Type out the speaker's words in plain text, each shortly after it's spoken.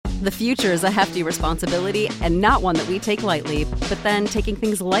The future is a hefty responsibility and not one that we take lightly. But then taking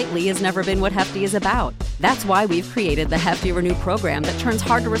things lightly has never been what Hefty is about. That's why we've created the Hefty Renew program that turns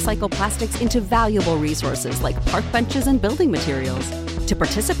hard-to-recycle plastics into valuable resources like park benches and building materials. To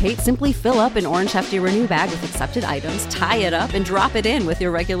participate, simply fill up an orange Hefty Renew bag with accepted items, tie it up, and drop it in with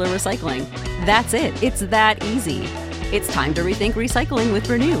your regular recycling. That's it. It's that easy. It's time to rethink recycling with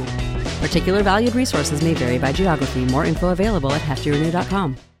Renew. Particular valued resources may vary by geography. More info available at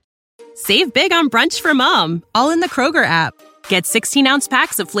heftyrenew.com. Save big on brunch for mom, all in the Kroger app. Get 16-ounce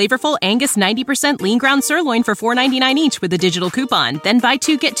packs of flavorful Angus 90% lean ground sirloin for $4.99 each with a digital coupon. Then buy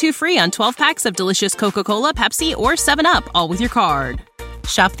 2, get 2 free on 12 packs of delicious Coca-Cola, Pepsi, or 7-Up, all with your card.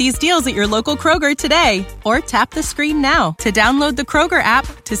 Shop these deals at your local Kroger today, or tap the screen now to download the Kroger app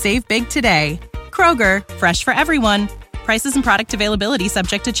to save big today. Kroger, fresh for everyone. Prices and product availability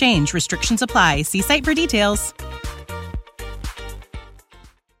subject to change. Restrictions apply. See site for details.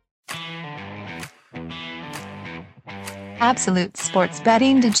 Absolute sports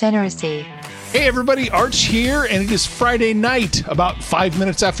betting degeneracy. Hey everybody, Arch here, and it is Friday night, about 5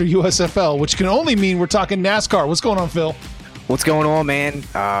 minutes after USFL, which can only mean we're talking NASCAR. What's going on, Phil? What's going on, man?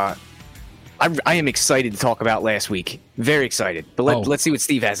 I am excited to talk about last week. Very excited. But let's see what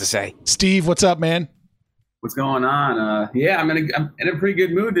Steve has to say. Steve, what's up, man? What's going on? I'm in a pretty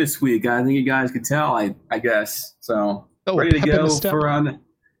good mood this week. I think you guys could tell, I guess. So ready to go for a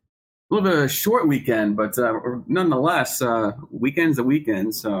little bit of a short weekend, but nonetheless, weekend's a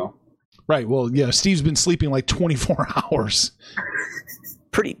weekend. So right. Well, yeah, Steve's been sleeping like 24 hours.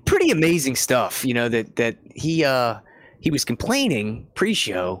 Pretty amazing stuff. You know that he was complaining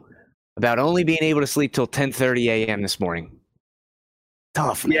pre-show about only being able to sleep till 10:30 a.m. this morning.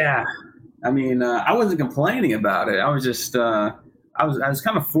 Tough. Man. Yeah. I mean, I wasn't complaining about it. I was just, I was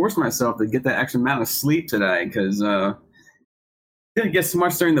kind of forcing myself to get that extra amount of sleep today because didn't get so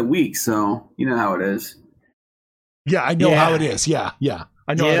much during the week. So you know how it is. Yeah, I know how it is. Yeah,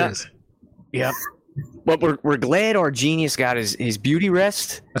 I know how it is. Yep. But we're glad our genius got his beauty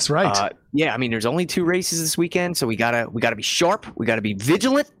rest. That's right. I mean, there's only 2 races this weekend, so we gotta be sharp. We gotta be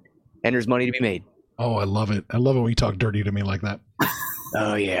vigilant, and there's money to be made. Oh, I love it. I love it when you talk dirty to me like that.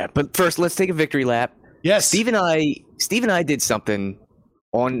 Oh yeah, but first let's take a victory lap. Yes, Steve and I did something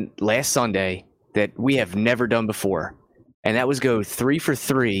on last Sunday that we have never done before, and that was go 3 for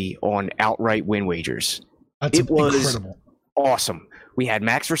 3 on outright win wagers. It was incredible. Awesome. We had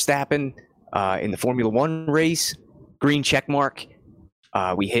Max Verstappen in the Formula One race, green check mark.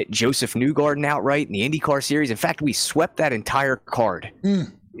 We hit Joseph Newgarden outright in the IndyCar series. In fact, we swept that entire card.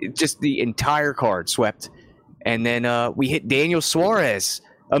 Just the entire card swept. And then we hit Daniel Suarez,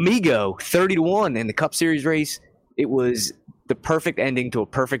 Amigo, 30-1 in the Cup Series race. It was the perfect ending to a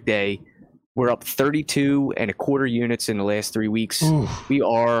perfect day. We're up 32.25 units in the last 3 weeks. Ooh. We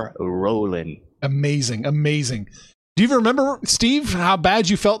are rolling. Amazing. Do you even remember, Steve, how bad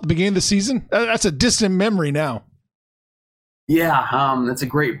you felt at the beginning of the season? That's a distant memory now. Yeah, that's a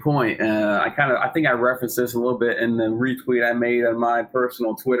great point. I think I referenced this a little bit in the retweet I made on my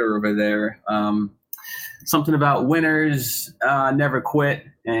personal Twitter over there. Something about winners never quit,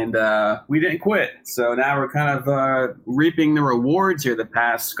 and we didn't quit. So now we're kind of reaping the rewards here the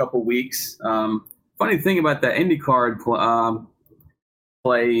past couple weeks. Funny thing about that IndyCar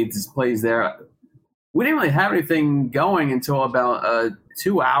plays there, we didn't really have anything going until about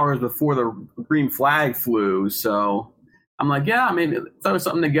 2 hours before the green flag flew. So I'm like, maybe throw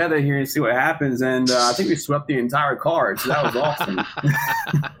something together here and see what happens. And I think we swept the entire card, so that was awesome.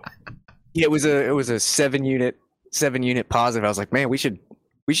 Yeah, it was a 7-unit positive. I was like, man, we should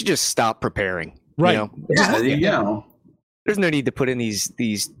just stop preparing. Right. You know? Yeah, there you go. There's no need to put in these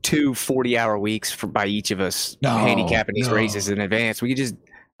 2 40-hour weeks by each of us handicapping these races in advance.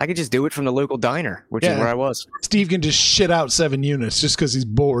 I could just do it from the local diner, which is where I was. Steve can just shit out 7 units just because he's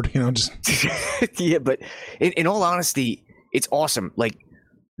bored, just. Yeah, but in all honesty, it's awesome. Like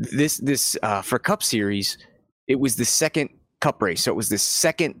this for Cup Series, it was the second Cup race, so it was the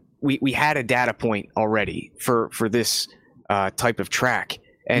second. We had a data point already for this type of track,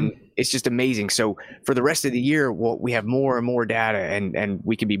 and it's just amazing. So for the rest of the year, we have more and more data, and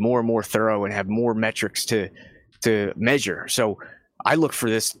we can be more and more thorough and have more metrics to measure. So I look for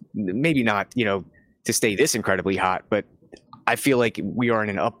this, maybe not to stay this incredibly hot, but I feel like we are in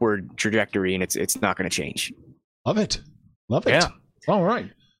an upward trajectory, and it's not going to change. Love it. Yeah. All right,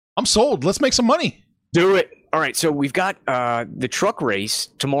 I'm sold. Let's make some money. Do it. All right, so we've got the truck race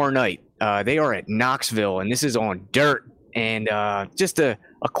tomorrow night. They are at Knoxville, and this is on dirt. And just a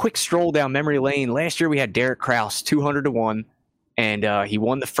quick stroll down memory lane. Last year we had Derek Kraus, 200-1, and he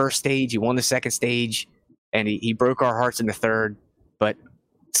won the first stage. He won the second stage, and he broke our hearts in the third. But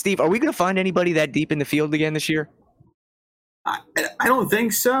Steve, are we going to find anybody that deep in the field again this year? I don't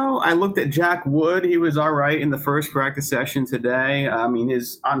think so. I looked at Jack Wood. He was all right in the first practice session today. I mean,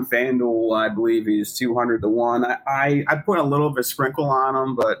 on FanDuel, I believe he's 200 to 1. I put a little bit of sprinkle on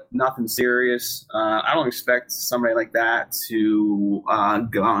him, but nothing serious. I don't expect somebody like that to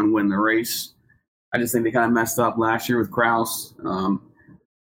go out and win the race. I just think they kind of messed up last year with Kraus.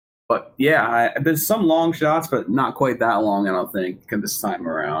 But yeah, there's some long shots, but not quite that long, I don't think, this time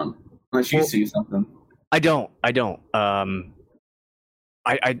around. Unless you see something. I don't.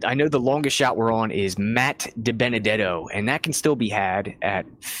 I know the longest shot we're on is Matt DiBenedetto, and that can still be had at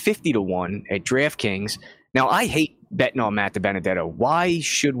 50 to 1 at DraftKings. Now, I hate betting on Matt DiBenedetto. Why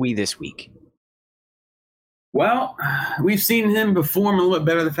should we this week? Well, we've seen him perform a little bit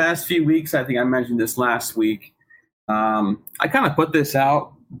better the past few weeks. I think I mentioned this last week. I kind of put this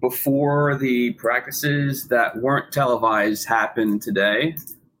out before the practices that weren't televised happened today.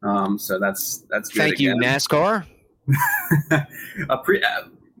 So that's good. Thank you, NASCAR.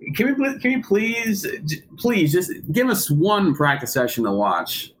 Can you please just give us one practice session to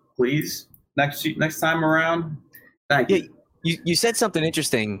watch, please, next time around? Thank you. You said something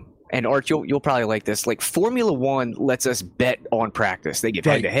interesting, and Art, you'll probably like this. Like Formula One lets us bet on practice. They give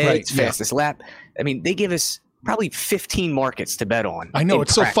head-to-heads, fastest lap. I mean, they give us probably 15 markets to bet on. I know,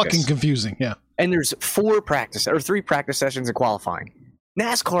 it's practice. So fucking confusing. Yeah, and there's 3 practice sessions in qualifying.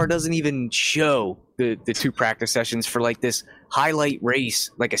 NASCAR doesn't even show the 2 practice sessions for like this highlight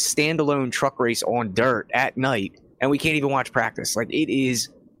race, like a standalone truck race on dirt at night, and we can't even watch practice. Like, it is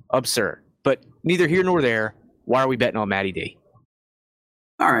absurd. But neither here nor there. Why are we betting on Matty D?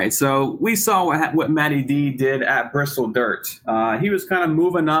 All right, so we saw what Matty D did at Bristol Dirt. He was kind of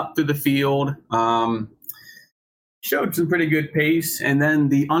moving up through the field, showed some pretty good pace, and then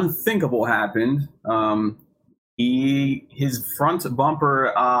the unthinkable happened. His front bumper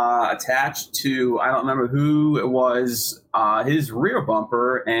attached to, I don't remember who it was, his rear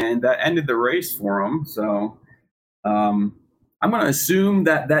bumper, and that ended the race for him. So I'm going to assume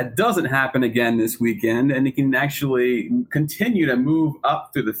that doesn't happen again this weekend, and he can actually continue to move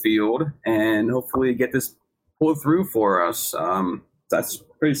up through the field and hopefully get this pulled through for us. That's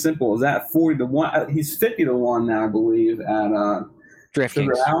pretty simple. Is that 40 to 1? He's 50 to 1 now, I believe, at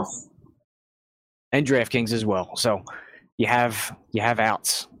DraftKings. House. And DraftKings as well. So you have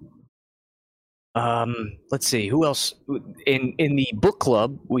outs. Let's see who else in the book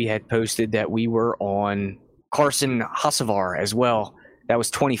club. We had posted that we were on Carson Hocevar as well. That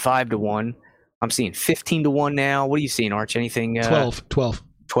was 25 to 1. I'm seeing 15 to 1 now. What are you seeing, Arch? Anything? 12.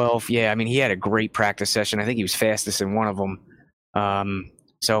 12. Yeah, I mean, he had a great practice session. I think he was fastest in one of them.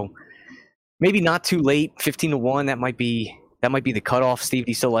 So maybe not too late. 15 to 1. That might be the cutoff. Steve,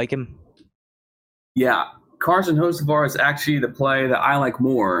 do you still like him? Yeah, Carson Hocevar is actually the play that I like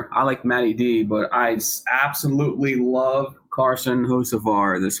more. I like Matty D, but I absolutely love Carson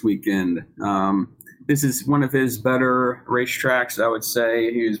Hocevar this weekend. This is one of his better racetracks, I would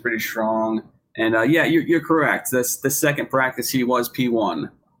say. He was pretty strong. And, yeah, you're correct. That's the second practice he was P1.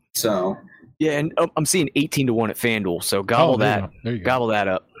 So yeah, and I'm seeing 18 to 1 at FanDuel, so gobble that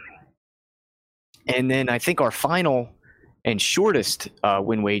up. And then I think our final and shortest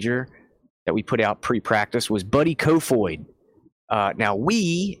win wager that we put out pre-practice was Buddy Kofoid. Now,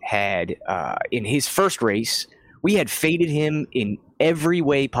 we had, in his first race, we had faded him in every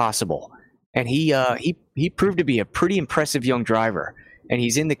way possible. And he proved to be a pretty impressive young driver. And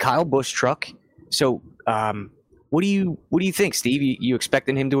he's in the Kyle Busch truck. So what do you think, Steve? You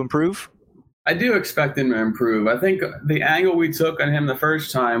expecting him to improve? I do expect him to improve. I think the angle we took on him the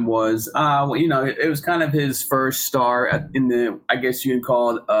first time was, it was kind of his first star in the, I guess you can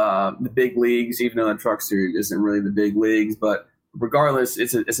call it the big leagues, even though the Truck Series isn't really the big leagues. But regardless,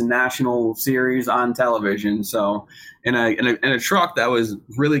 it's a national series on television. So in a truck that was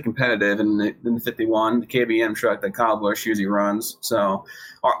really competitive in the 51, the KBM truck that Kyle Busch usually runs. So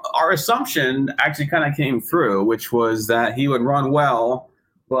our assumption actually kind of came through, which was that he would run well,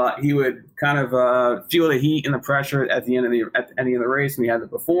 but he would kind of feel the heat and the pressure at the end of the race, and he had to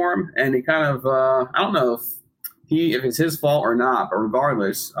perform. And he kind of, I don't know if it's his fault or not, but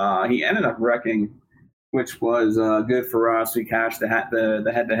regardless, he ended up wrecking, which was good for us. We cashed the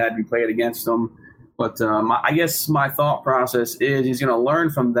head-to-head we played against him. But I guess my thought process is he's going to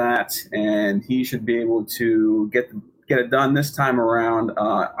learn from that, and he should be able to get it done this time around.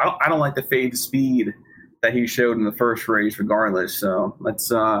 I don't like to fade the speed that he showed in the first race regardless. So let's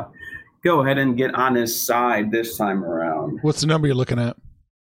go ahead and get on his side this time around. What's the number you're looking at?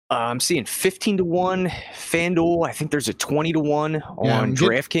 I'm seeing 15 to 1 FanDuel. I think there's a 20 to 1 on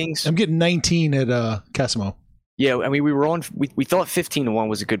DraftKings. I'm getting 19 at Casimo. Yeah, I mean, we thought 15-1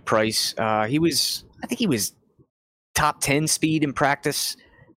 was a good price. I think he was top 10 speed in practice.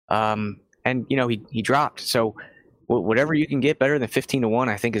 And he dropped. So whatever you can get better than 15-1,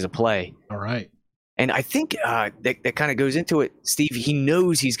 I think is a play. All right. And I think that kind of goes into it, Steve. He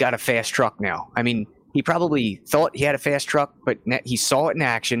knows he's got a fast truck now. I mean, he probably thought he had a fast truck, but he saw it in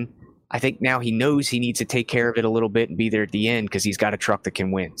action. I think now he knows he needs to take care of it a little bit and be there at the end because he's got a truck that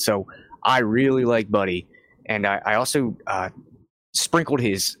can win. So I really like Buddy. And I also sprinkled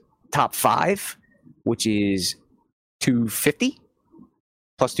his top 5, which is 250,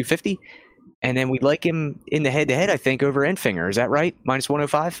 plus 250. And then we'd like him in the head-to-head, I think, over Enfinger. Is that right? Minus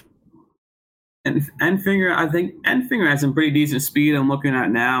 105? And Enfinger, I think Enfinger has some pretty decent speed. I'm looking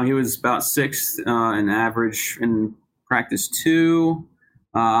at now. He was about 6th in average in practice 2.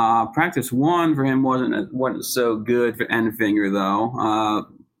 Practice 1 for him wasn't so good for Enfinger, though.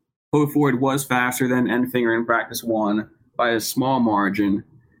 Hoeford was faster than Enfinger in practice 1 by a small margin.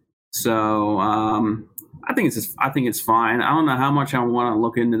 So I think it's fine. I don't know how much I want to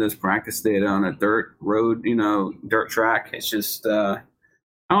look into this practice data on a dirt road, dirt track. It's just I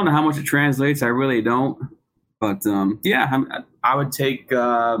don't know how much it translates. I really don't. But I would take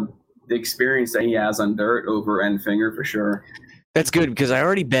the experience that he has on dirt over Enfinger for sure. That's good because I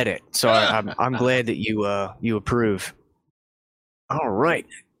already bet it, so I'm glad that you approve. All right.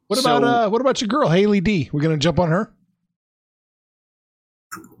 What about your girl Haley D? We're gonna jump on her,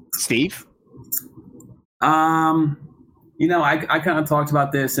 Steve. I kind of talked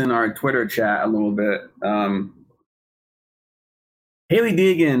about this in our Twitter chat a little bit. Haley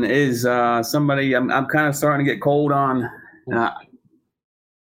Deegan is somebody I'm kind of starting to get cold on.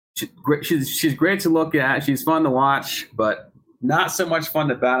 She's great to look at. She's fun to watch, but not so much fun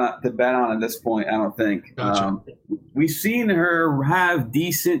to bet on at this point, I don't think. Gotcha. We've seen her have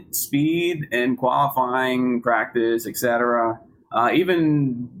decent speed in qualifying, practice, etc.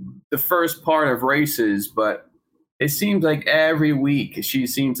 Even the first part of races, but it seems like every week she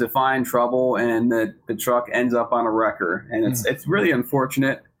seems to find trouble and the truck ends up on a wrecker. And it's really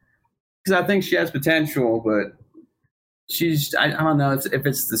unfortunate because I think she has potential, but I don't know if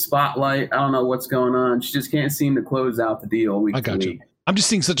it's the spotlight. I don't know what's going on. She just can't seem to close out the deal week to week. I'm just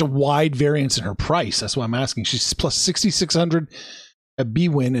seeing such a wide variance in her price. That's why I'm asking. She's plus 6,600 at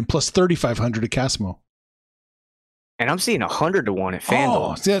BWin and plus 3,500 at Casimo. And I'm seeing 100-1 at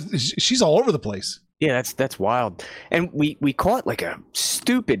FanDuel. Oh, she's all over the place. Yeah, that's wild. And we caught like a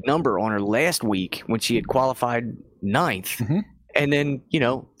stupid number on her last week when she had qualified 9th. Mm-hmm. And then,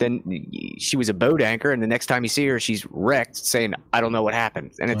 then she was a boat anchor, and the next time you see her, she's wrecked, saying, I don't know what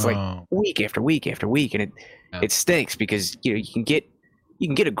happened. And it's like week after week after week, and it stinks because you can get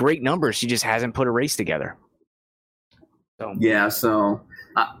a great number. She just hasn't put a race together. So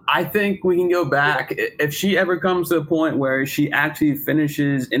I think we can go back. If she ever comes to a point where she actually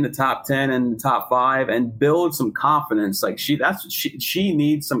finishes in the top 10 and the top 5 and builds some confidence, like she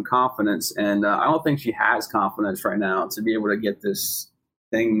needs some confidence. And I don't think she has confidence right now to be able to get this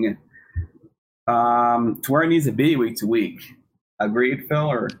thing to where it needs to be week to week. Agreed, Phil?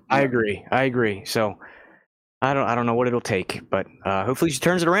 Or I agree. So I don't know what it'll take, but hopefully she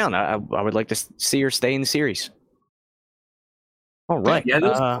turns it around. I would like to see her stay in the series. All right.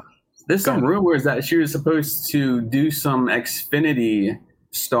 Yeah, there's some rumors that she was supposed to do some Xfinity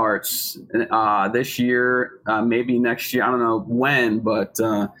starts this year, maybe next year. I don't know when, but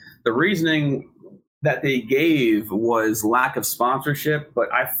the reasoning that they gave was lack of sponsorship.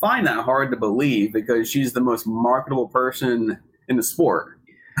 But I find that hard to believe because she's the most marketable person in the sport.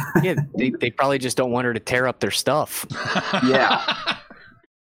 Yeah, they probably just don't want her to tear up their stuff. Yeah.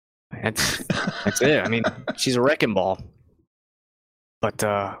 That's it. I mean, she's a wrecking ball. But,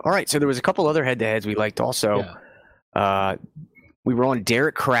 all right, so there was a couple other head-to-heads we liked also. Yeah. We were on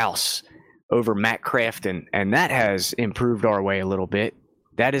Derek Kraus over Matt Crafton, and that has improved our way a little bit.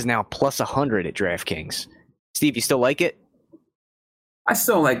 That is now plus 100 at DraftKings. Steve, you still like it? I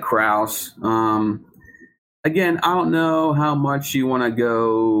still like Kraus. Again, I don't know how much you want to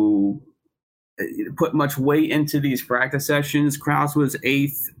go put much weight into these practice sessions. Kraus was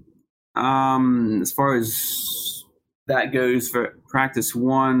 8th as far as that goes for practice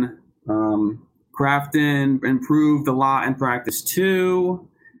 1. Crafton improved a lot in practice 2.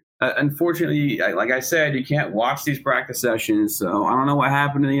 Unfortunately, like I said, you can't watch these practice sessions, so I don't know what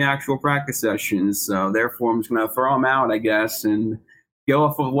happened in the actual practice sessions. So therefore, I'm just going to throw them out, I guess, and go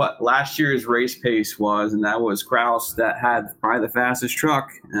off of what last year's race pace was, and that was Kraus that had probably the fastest truck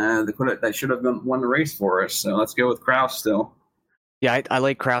that should have won the race for us. So let's go with Kraus still. Yeah, I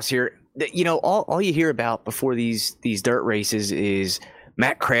like Kraus here. All you hear about before these dirt races is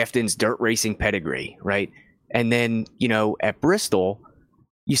Matt Crafton's dirt racing pedigree, right? And then, at Bristol,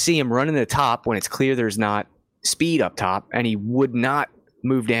 you see him running the top when it's clear there's not speed up top, and he would not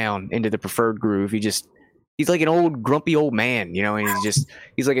move down into the preferred groove. He's like an old grumpy old man, and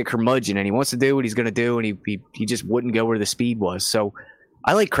he's like a curmudgeon, and he wants to do what he's going to do, and he just wouldn't go where the speed was. So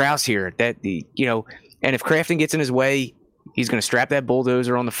I like Kraus here. And if Crafton gets in his way, he's going to strap that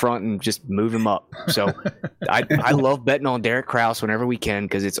bulldozer on the front and just move him up. So I love betting on Derek Kraus whenever we can,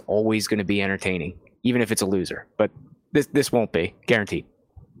 because it's always going to be entertaining, even if it's a loser. But this won't be guaranteed.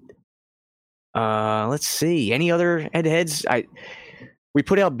 Let's see. Any other head-to-heads? We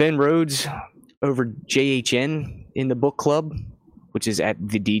put out Ben Rhodes over JHN in the book club, which is at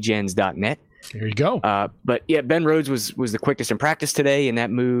thedgens.net. There you go. But yeah, Ben Rhodes was the quickest in practice today, and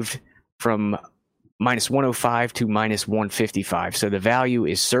that moved from -105 to -155. So the value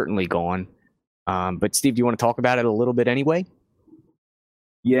is certainly gone. But Steve, do you want to talk about it a little bit anyway?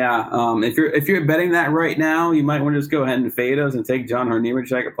 Yeah, if you're betting that right now, you might want to just go ahead and fade us and take John Hunter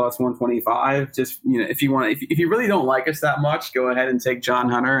Nemechek at +125. Just if you want, if you really don't like us that much, go ahead and take John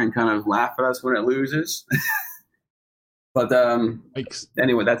Hunter and kind of laugh at us when it loses. But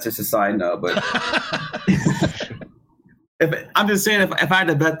anyway, that's just a side note. But I'm just saying, if I had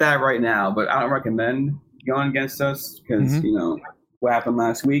to bet that right now, but I don't recommend going against us because what happened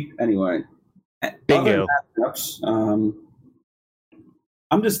last week. Anyway, bingo.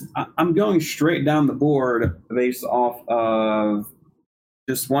 I'm going straight down the board based off of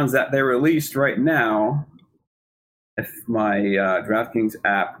just ones that they released right now. If my DraftKings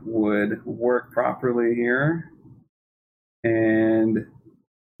app would work properly here. And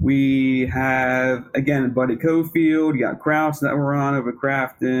we have, again, Buddy Cofield. You got Kraus that we're on over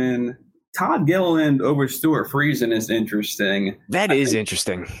Crafton. Todd Gilliland over Stuart Friesen is interesting. That is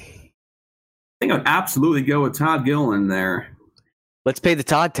interesting. I think I would absolutely go with Todd Gilliland there. Let's pay the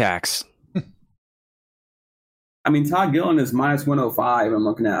Todd tax. I mean, Todd Gilliland is -105. I'm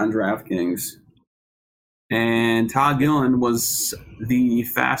looking at on DraftKings. And Todd Gilliland was the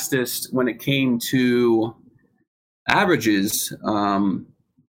fastest when it came to averages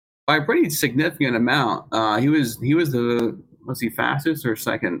by a pretty significant amount. He was he fastest or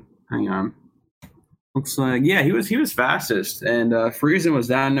second? Hang on. Looks like, yeah, he was fastest. And Friesen was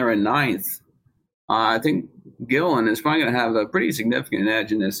down there in 9th. I think Gilliland is probably going to have a pretty significant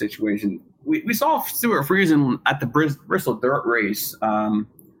edge in this situation. We saw Stuart Friesen at the Bristol Dirt Race.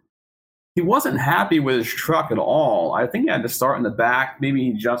 He wasn't happy with his truck at all. I think he had to start in the back. Maybe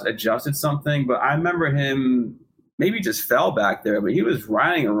he just adjusted something. But I remember him maybe just fell back there. But he was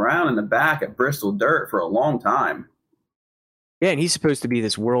riding around in the back at Bristol Dirt for a long time. Yeah, and he's supposed to be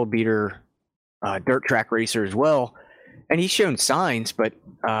this world beater dirt track racer as well. And he's shown signs, but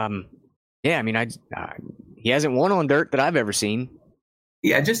yeah, I mean, he hasn't won on dirt that I've ever seen.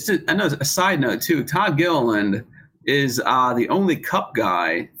 Yeah, I know a side note too. Todd Gilliland is the only Cup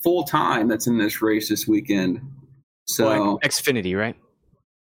guy full time that's in this race this weekend. So Xfinity, right?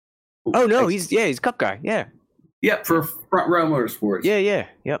 Oh no, he's Cup guy. Yeah. Yep, for Front Row Motorsports. Yeah,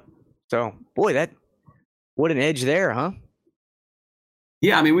 yep. So boy, what an edge there, huh?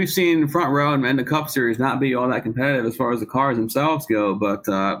 Yeah, I mean, we've seen Front Row and the Cup Series not be all that competitive as far as the cars themselves go, but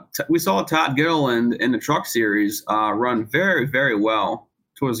we saw Todd Gilliland in the Truck Series run very, very well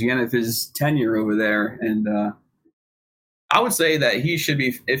towards the end of his tenure over there. And I would say that he should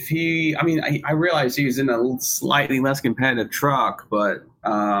be, I realize he's in a slightly less competitive truck, but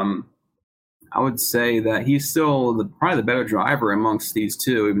I would say that he's still probably the better driver amongst these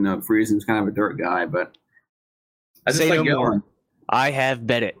two, even though Friesen's kind of a dirt guy. But I just like Gilliland. I have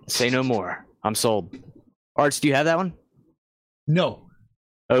bet it. Say no more. I'm sold. Arts, do you have that one? No.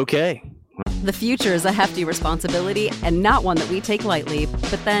 Okay. The future is a hefty responsibility and not one that we take lightly,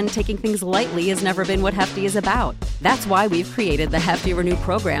 but then taking things lightly has never been what Hefty is about. That's why we've created the Hefty Renew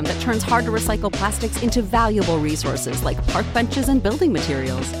program that turns hard-to-recycle plastics into valuable resources like park benches and building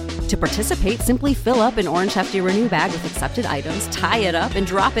materials. To participate, simply fill up an orange Hefty Renew bag with accepted items, tie it up, and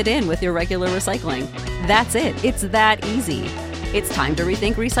drop it in with your regular recycling. That's it. It's that easy. It's time to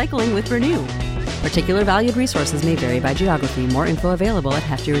rethink recycling with Renew. Particular valued resources may vary by geography. More info available at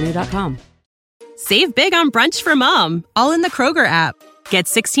heftyrenew.com. Save big on brunch for mom, all in the Kroger app. Get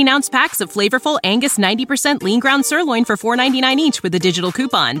 16-ounce packs of flavorful Angus 90% lean ground sirloin for $4.99 each with a digital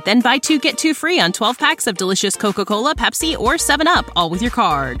coupon. Then buy 2, get 2 free on 12 packs of delicious Coca-Cola, Pepsi, or 7-Up, all with your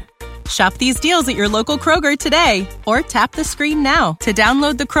card. Shop these deals at your local Kroger today, or tap the screen now to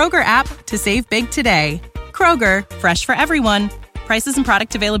download the Kroger app to save big today. Kroger, fresh for everyone. Prices and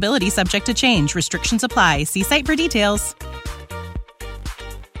product availability subject to change. Restrictions apply. See site for details.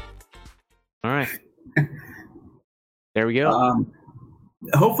 All right. There we go.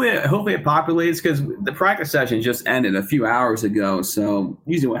 Hopefully it populates, because the practice session just ended a few hours ago. So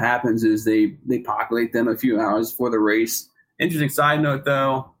usually what happens is they populate them a few hours before the race. Interesting side note,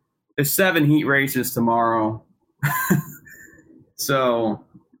 though, there's 7 heat races tomorrow. So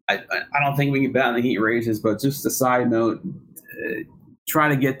I don't think we can bet on the heat races, but just a side note, try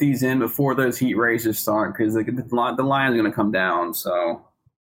to get these in before those heat races start, because the line's going to come down. So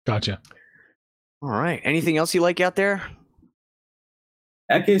Gotcha. All right. Anything else you like out there?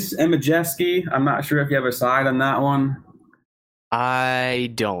 Eckes and Majeski, I'm not sure if you have a side on that one.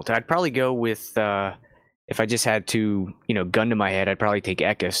 I don't. I'd probably go with, if I just had to, gun to my head, I'd probably take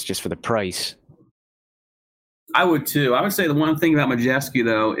Eckes just for the price. I would too. I would say the one thing about Majeski,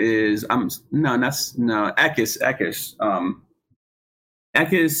 though, is Eckes.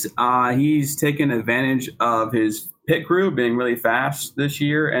 Eckes, he's taken advantage of his pit crew being really fast this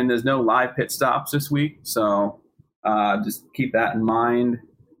year, and there's no live pit stops this week. So just keep that in mind.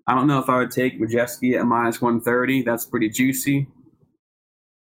 I don't know if I would take Majeski at -130. That's pretty juicy.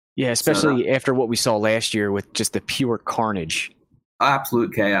 Yeah, especially after what we saw last year with just the pure carnage.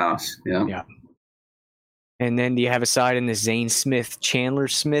 Absolute chaos. Yeah. And then do you have a side in the Zane Smith, Chandler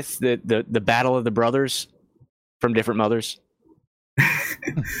Smith, the battle of the brothers from different mothers?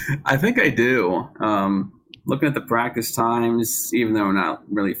 I think I do. Looking at the practice times, even though we're not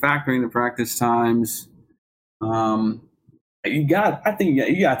really factoring the practice times, I think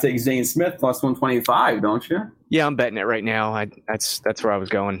you got to take Zane Smith +125, don't you? Yeah, I'm betting it right now. That's where I was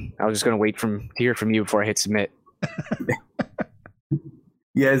going. I was just going to wait to hear from you before I hit submit.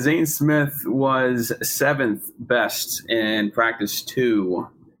 Yeah, Zane Smith was 7th best in practice 2.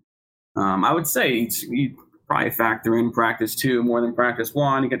 I would say you probably factor in practice 2 more than practice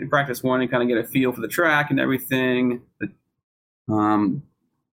 1. You get to practice 1 and kind of get a feel for the track and everything.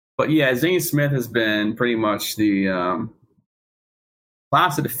 But yeah, Zane Smith has been pretty much the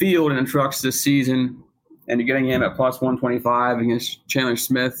class of the field in the trucks this season. And you're getting him at +125 against Chandler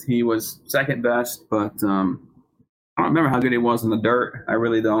Smith. He was 2nd best, but I don't remember how good he was in the dirt. I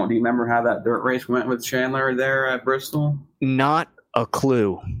really don't. Do you remember how that dirt race went with Chandler there at Bristol? Not a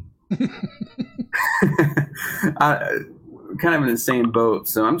clue. Kind of in the same boat.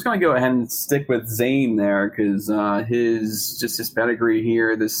 So I'm just going to go ahead and stick with Zane there, because his pedigree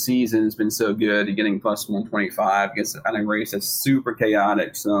here this season has been so good. He's getting +125 against a race that's super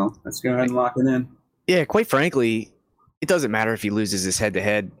chaotic. So let's go ahead and lock it in. Yeah, quite frankly, it doesn't matter if he loses his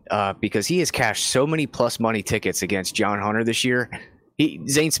head-to-head because he has cashed so many plus money tickets against John Hunter this year.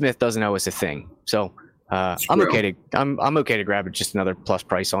 Zane Smith doesn't owe us a thing. So I'm okay to grab just another plus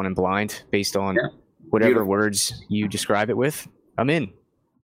price on him blind based on whatever words you describe it with. I'm in.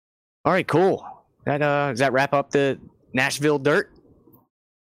 All right, cool. Does that wrap up the Nashville Dirt?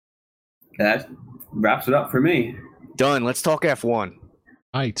 That wraps it up for me. Done. Let's talk F1.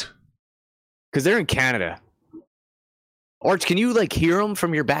 Right. Because they're in Canada. Arch, can you hear them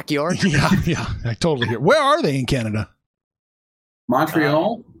from your backyard? Yeah, I totally hear. Where are they in Canada?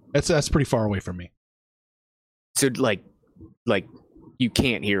 Montreal. That's pretty far away from me. So you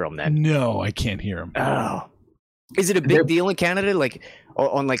can't hear them then? No, I can't hear them. Oh, is it a big deal in Canada?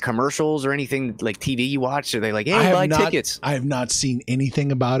 On commercials or anything TV you watch? Are they hey, buy tickets? I have not seen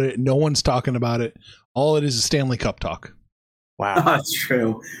anything about it. No one's talking about it. All it is Stanley Cup talk. Wow, that's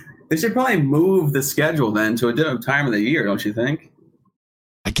true. They should probably move the schedule then to a different time of the year, don't you think?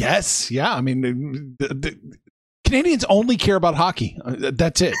 I guess, yeah. I mean, the Canadians only care about hockey.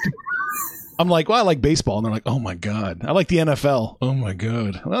 That's it. I'm like, well, I like baseball. And they're like, oh, my God. I like the NFL. Oh, my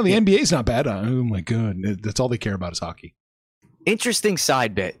God. Well, the NBA's not bad. Oh, my God. That's all they care about is hockey. Interesting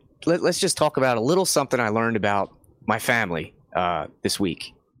side bit. Let's just talk about a little something I learned about my family this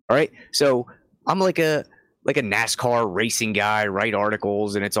week. All right. So I'm like a NASCAR racing guy, write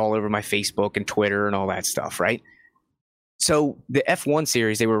articles, and it's all over my Facebook and Twitter and all that stuff, right? So the F1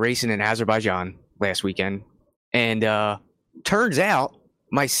 series, they were racing in Azerbaijan last weekend. And turns out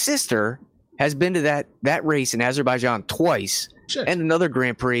my sister has been to that race in Azerbaijan twice. Shit. And another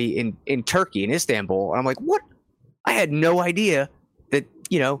Grand Prix in Turkey, in Istanbul. And I'm like, what? I had no idea that,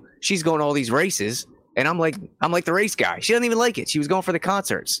 she's going to all these races. And I'm like the race guy. She doesn't even like it. She was going for the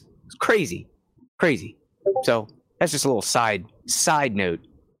concerts. It's crazy. So that's just a little side note.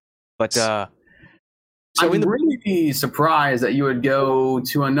 But I would really be surprised that you would go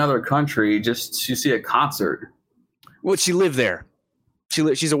to another country just to see a concert. Well, she lived there.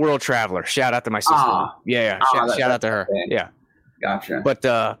 She's a world traveler. Shout out to my sister. Shout out to her. Okay. Yeah. Gotcha. But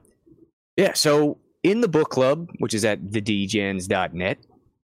so in the book club, which is at thedgens.net,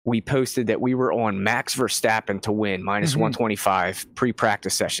 we posted that we were on Max Verstappen to win -125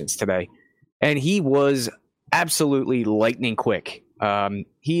 pre-practice sessions today. And he was absolutely lightning quick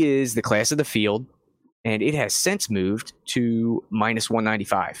He is the class of the field, and it has since moved to minus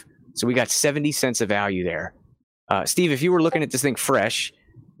 195. So we got 70 cents of value there. Steve, if you were looking at this thing fresh,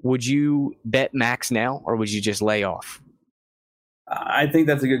 would you bet Max now, or would you just lay off? I think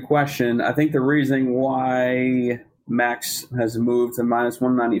that's a good question. I think the reason why Max has moved to minus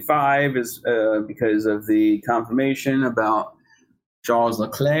 195 is because of the confirmation about Charles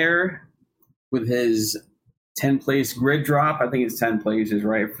Leclerc with his 10-place grid drop. I think it's 10 places,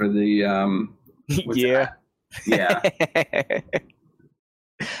 right, for the yeah. Yeah.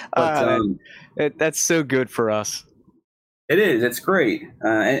 That's so good for us. It is. It's great.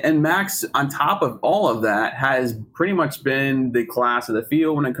 And Max, on top of all of that, has pretty much been the class of the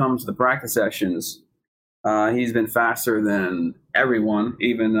field when it comes to the practice sessions. He's been faster than everyone,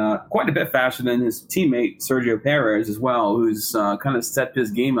 even quite a bit faster than his teammate Sergio Perez as well, who's kind of stepped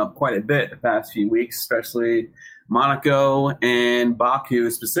his game up quite a bit the past few weeks, especially Monaco and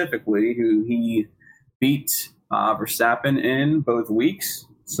Baku specifically, who he beat Verstappen in both weeks.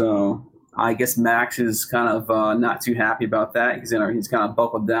 So I guess Max is kind of not too happy about that. He's kind of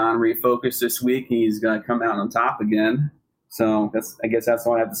buckled down, refocused this week. He's going to come out on top again. So I guess that's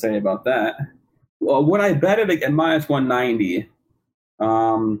all I have to say about that. Well, would I bet it at minus 190?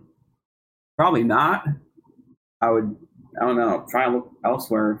 Probably not. I don't know, try to look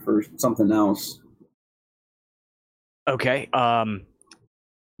elsewhere for something else. Okay.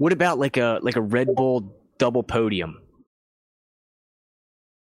 What about like a Red Bull double podium?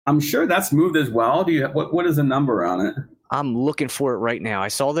 I'm sure that's moved as well. What is the number on it? I'm looking for it right now. I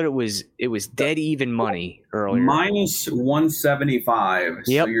saw that it was dead even money earlier. Minus 175.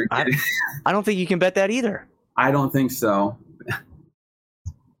 Yep. So I don't think you can bet that either. I don't think so.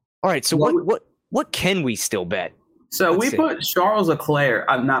 All right. So what can we still bet? So Let's see. Put Charles Leclerc.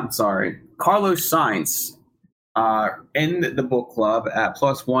 Carlos Sainz in the book club at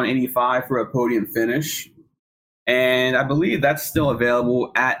plus 185 for a podium finish. And I believe that's still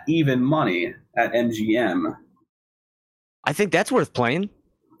available at even money at MGM. I think that's worth playing.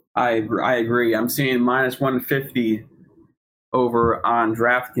 I agree. I'm seeing minus 150 over on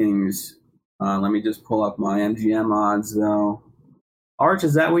DraftKings. Let me just pull up my MGM odds, though. Arch,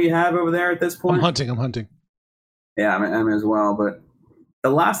 is that what you have over there at this point? I'm hunting. Yeah, I'm as well. But the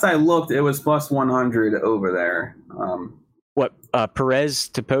last I looked, it was plus 100 over there. What, Perez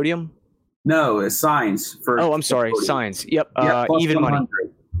to podium? No, it's Sainz. Oh, I'm sorry. Sainz. Yep. Even 100. Money.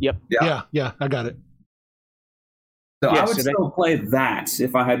 Yep. Yeah, I got it. So I would still play that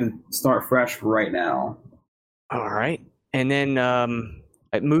if I had to start fresh right now. All right. And then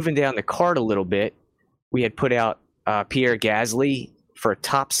moving down the card a little bit, we had put out Pierre Gasly for a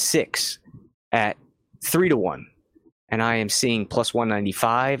top 6 at 3-1. And I am seeing plus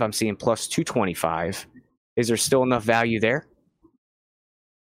 195. I'm seeing plus 225. Is there still enough value there?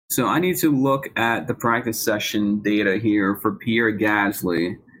 So I need to look at the practice session data here for Pierre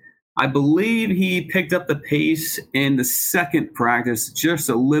Gasly. I believe he picked up the pace in the second practice just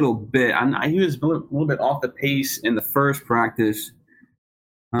a little bit. He was a little bit off the pace in the first practice.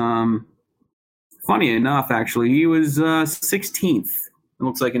 Funny enough, actually, he was 16th, it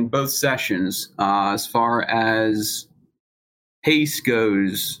looks like, in both sessions as far as pace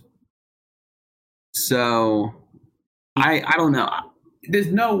goes. So I don't know.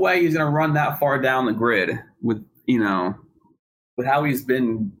 There's no way he's going to run that far down the grid with how he's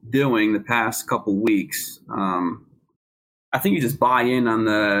been doing the past couple weeks. I think you just buy in on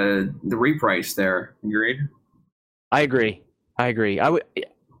the reprice there. Agreed? I agree.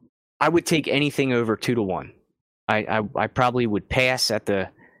 I would take anything over 2-1. I probably would pass at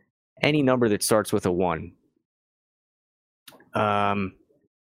any number that starts with a 1. And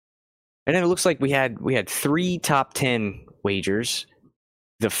then it looks like we had 3 top 10 wagers.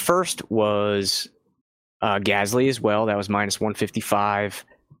 The first was Gasly as well. That was minus 155.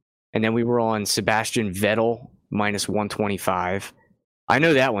 And then we were on Sebastian Vettel, minus 125. I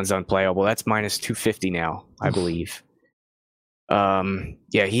know that one's unplayable. That's minus 250 now, I believe.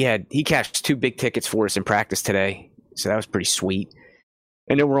 He cashed 2 big tickets for us in practice today. So that was pretty sweet.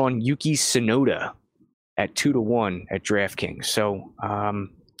 And then we're on Yuki Tsunoda at 2-1 at DraftKings. So I'm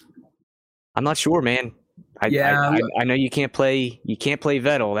not sure, man. I know you can't play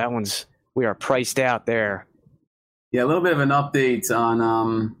Vettel. We are priced out there. Yeah, a little bit of an update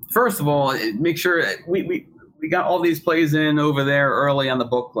on first of all, make sure we got all these plays in over there early on the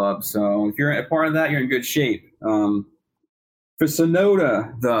book club. So if you're a part of that, you're in good shape. For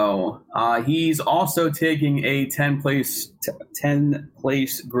Tsunoda, though, he's also taking a 10 place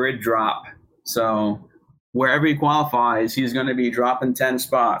grid drop. So wherever he qualifies, he's going to be dropping 10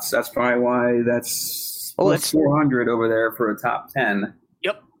 spots. That's probably why that's Oh, plus that's 400 over there for a top 10.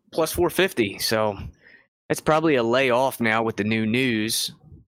 Yep, plus 450. So that's probably a layoff now with the new news.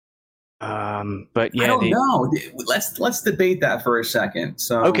 But yeah, I don't know. Let's debate that for a second.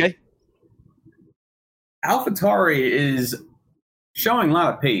 So okay. AlphaTauri is showing a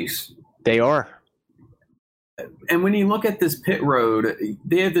lot of pace. They are. And when you look at this pit road,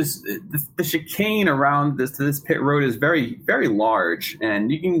 they have the chicane around this pit road is very, very large,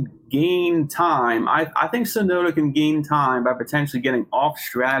 and you can gain time. I think Tsunoda can gain time by potentially getting off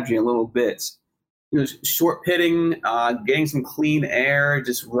strategy a little bit. Short pitting, getting some clean air,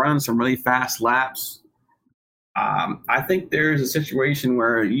 just running some really fast laps. I think there's a situation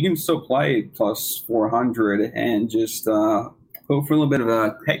where you can still play plus 400 and just hope for a little bit of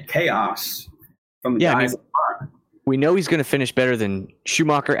a chaos from the guys. We know he's going to finish better than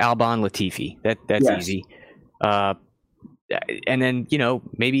Schumacher, Albon, Latifi. That's easy. And then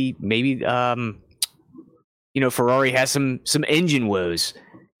maybe Ferrari has some engine woes.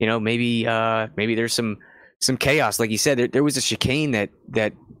 Maybe there's some chaos. Like you said, there was a chicane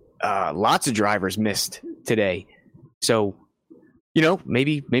that lots of drivers missed today. So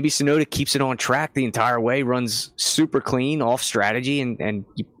maybe Tsunoda keeps it on track the entire way, runs super clean, off strategy, and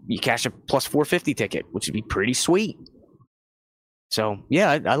you cash a plus 450 ticket, which would be pretty sweet. So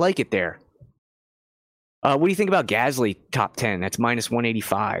yeah, I like it there. What do you think about Gasly top 10? That's minus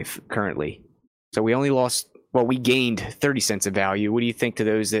 185 currently. So we only lost. Well, we gained 30 cents of value. What do you think to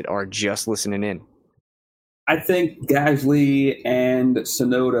those that are just listening in? I think Gasly and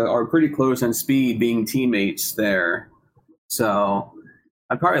Tsunoda are pretty close on speed, being teammates there. So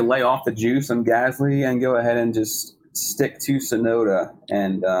I'd probably lay off the juice on Gasly and go ahead and just stick to Tsunoda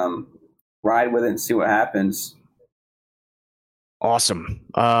and ride with it and see what happens. Awesome.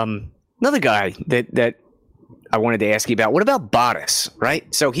 Another guy that I wanted to ask you about. What about Bottas, right?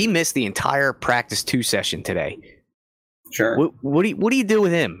 So he missed the entire practice 2 session today. Sure. What do you do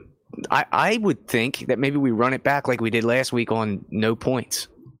with him? I would think that maybe we run it back like we did last week on no points.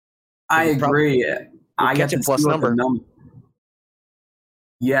 I agree. I got a plus number.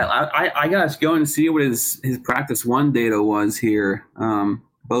 Yeah, I got to go and see what his practice 1 data was here.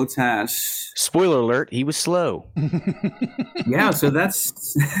 Bottas. Spoiler alert, he was slow. Yeah, so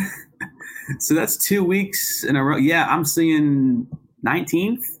that's 2 weeks in a row. Yeah, I'm seeing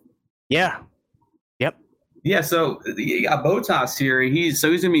 19th. Yeah. Yep. Yeah, so you got Bottas here. He's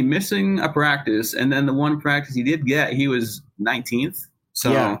going to be missing a practice, and then the one practice he did get, he was 19th.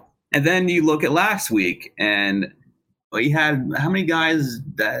 So yeah. And then you look at last week, and he had how many guys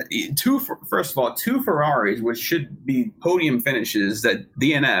that first of all, 2 Ferraris, which should be podium finishes, that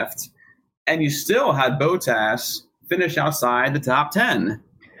DNF'd, and you still had Bottas finish outside the top 10.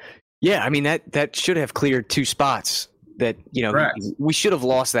 Yeah, I mean that should have cleared 2 spots. That we should have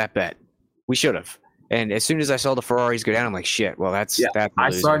lost that bet. We should have. And as soon as I saw the Ferraris go down, I'm like, shit. Well, that's. I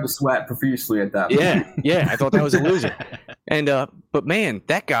started to sweat profusely at that point. Yeah. I thought that was a loser. And but man,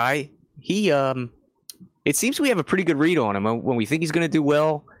 that guy, he it seems we have a pretty good read on him when we think he's going to do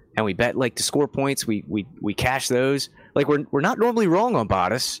well, and we bet like to score points. We cash those. Like we're not normally wrong on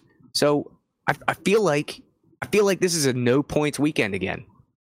Bottas, so I feel like this is a no points weekend again.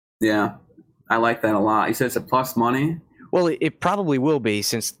 Yeah, I like that a lot. He said it's a plus money. Well, it probably will be,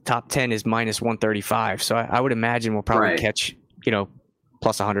 since top 10 is minus 135. So I would imagine we'll probably catch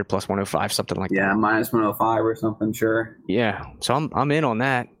plus 100, plus 105, something like that. Yeah, minus 105 or something. Sure. Yeah, so I'm in on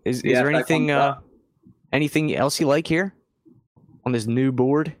that. Is there anything else you like here on this new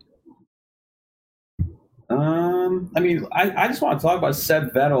board? I mean, I just want to talk about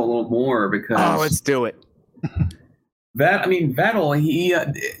Seb Vettel a little more because. Let's do it. Vettel, he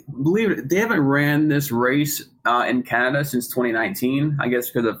believe it, they haven't ran this race in Canada since 2019. I guess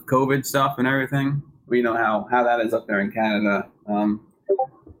because of COVID stuff and everything. We know how that is up there in Canada.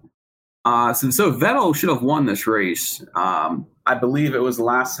 So Vettel should have won this race. I believe it was the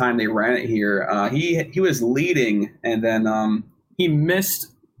last time they ran it here. He was leading, and then he missed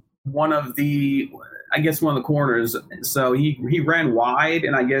one of the corners. So he ran wide,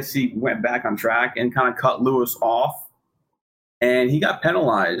 and I guess he went back on track and kind of cut Lewis off, and he got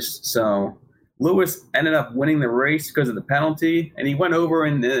penalized. So Lewis ended up winning the race because of the penalty, and he went over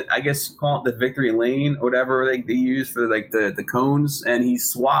in call it the victory lane or whatever they use for like the cones, and he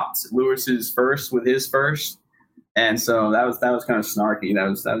swapped Lewis's first with his first, and so that was kind of snarky.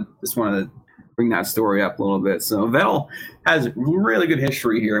 That just wanted to bring that story up a little bit. So Vettel has really good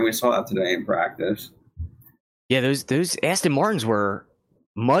history here, and we saw that today in practice. Yeah, those Aston Martins were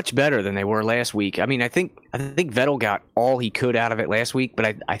much better than they were last week. I mean, I think Vettel got all he could out of it last week,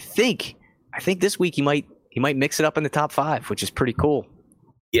 but I think this week he might mix it up in the top 5, which is pretty cool.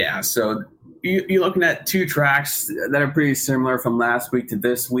 Yeah, so you're looking at two tracks that are pretty similar from last week to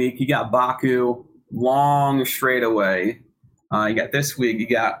this week. You got Baku, long straightaway. You got this week, you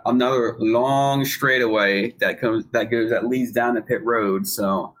got another long straightaway that leads down the pit road.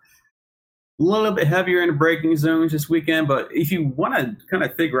 So a little bit heavier in the braking zones this weekend. But if you want to kind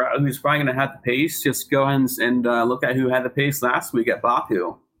of figure out who's probably going to have the pace, just go ahead and look at who had the pace last week at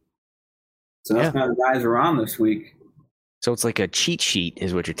Baku. So that's how the guys are on this week. So it's like a cheat sheet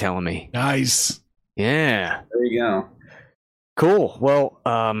is what you're telling me. Nice. Yeah. There you go. Cool. Well,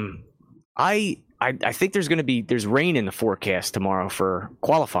 I think there's rain in the forecast tomorrow for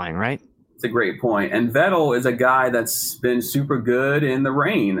qualifying, right? It's a great point. And Vettel is a guy that's been super good in the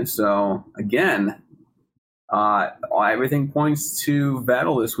rain. So again, everything points to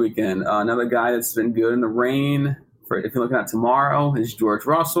Vettel this weekend. Another guy that's been good in the rain, if you're looking at tomorrow, is George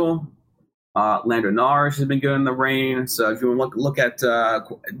Russell. Lando Norris has been good in the rain. So if you want to look at,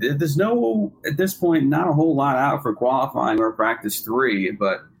 there's at this point, not a whole lot out for qualifying or practice 3,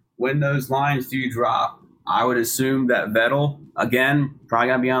 but when those lines do drop, I would assume that Vettel, again, probably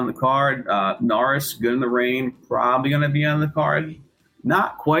going to be on the card. Norris, good in the rain, probably going to be on the card.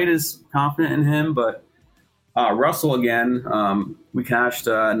 Not quite as confident in him, but Russell, again, we cashed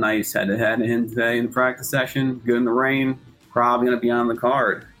a nice head-to-head to him today in the practice session. Good in the rain, probably going to be on the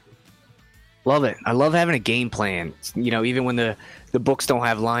card. Love it. I love having a game plan. Even when the books don't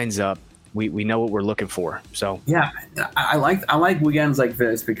have lines up, we know what we're looking for. So yeah, I like weekends like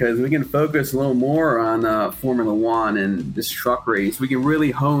this because we can focus a little more on Formula One and this truck race. We can really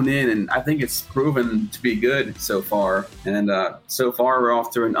hone in, and I think it's proven to be good so far. And so far, we're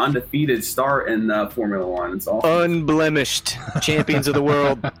off to an undefeated start in Formula One. It's awesome. Unblemished champions of the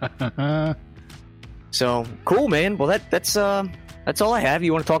world. So cool, man. Well, that's all I have.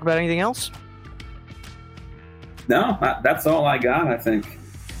 You want to talk about anything else? No, that's all I got, I think.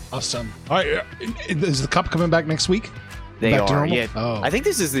 Awesome. All right. Is the Cup coming back next week? They back are, yeah. Oh. I think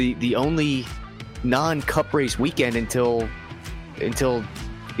this is the only non-Cup race weekend until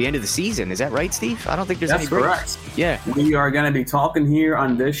the end of the season. Is that right, Steve? I don't think there's any breaks. That's correct. Yeah. We are going to be talking here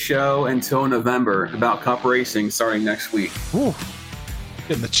on this show until November about Cup racing starting next week. Ooh.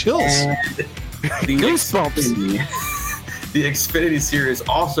 Getting the chills. And Goosebumps. The Xfinity Series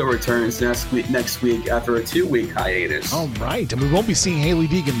also returns next week after a 2-week hiatus. All right. And we won't be seeing Haley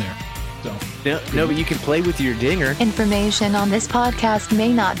Deegan there. So. No, but you can play with your dinger. Information on this podcast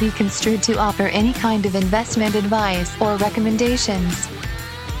may not be construed to offer any kind of investment advice or recommendations.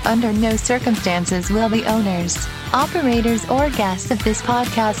 Under no circumstances will the owners, operators, or guests of this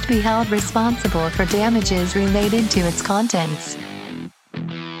podcast be held responsible for damages related to its contents.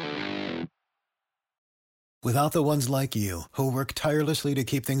 Without the ones like you, who work tirelessly to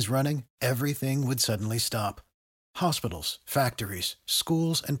keep things running, everything would suddenly stop. Hospitals, factories,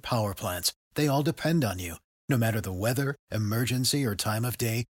 schools, and power plants, they all depend on you. No matter the weather, emergency, or time of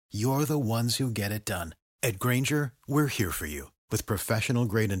day, you're the ones who get it done. At Grainger, we're here for you with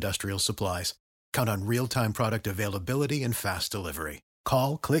professional-grade industrial supplies. Count on real-time product availability and fast delivery.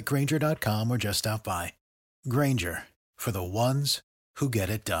 Call, click Grainger.com, or just stop by. Grainger, for the ones who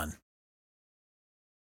get it done.